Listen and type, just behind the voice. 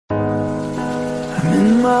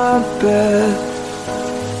in my bed,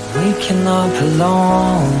 waking up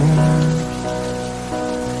alone.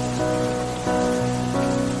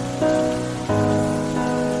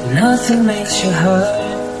 Nothing makes you hurt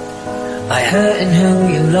like hurting who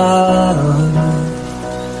you love.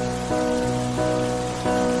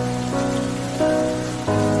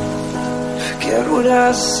 Forget what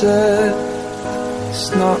I said, it's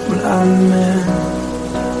not what I meant.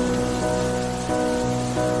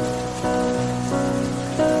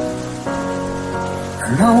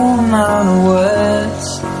 No amount of words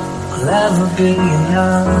will ever be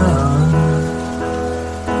enough.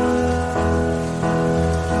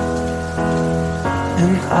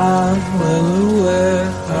 And I'm well aware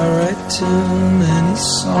I write too many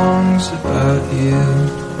songs about you.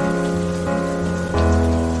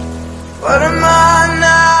 What am I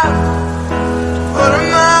now? What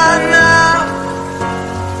am I now?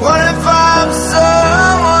 What if I'm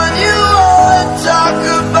someone you won't talk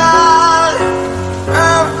about?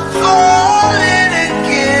 I'm falling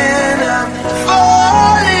again, I'm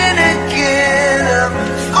falling again, I'm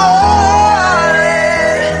falling.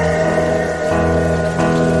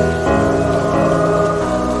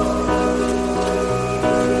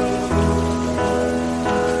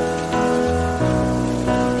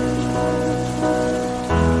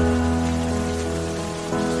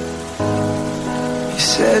 You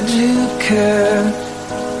said you cared,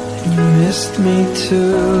 and you missed me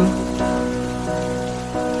too.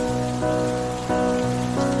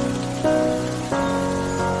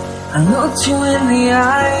 I looked you in the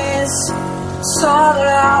eyes, saw that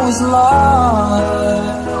I was lost.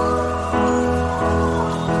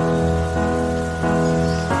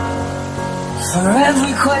 For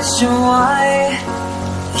every question why,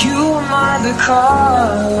 you were my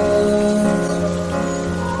because.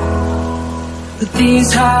 But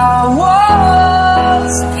these high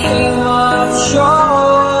walls came up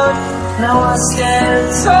short. Now I stand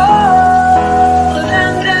tall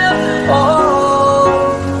and down.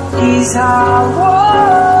 These high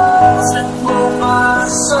walls that broke my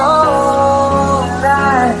soul. And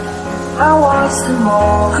I watched them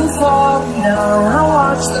all come falling down. I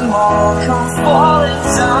watched them all come falling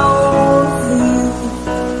down.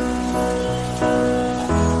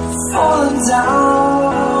 Falling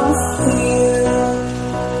down for you.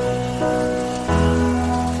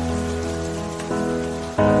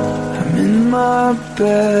 I'm in my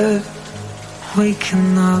bed,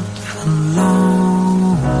 waking up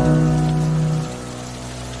alone.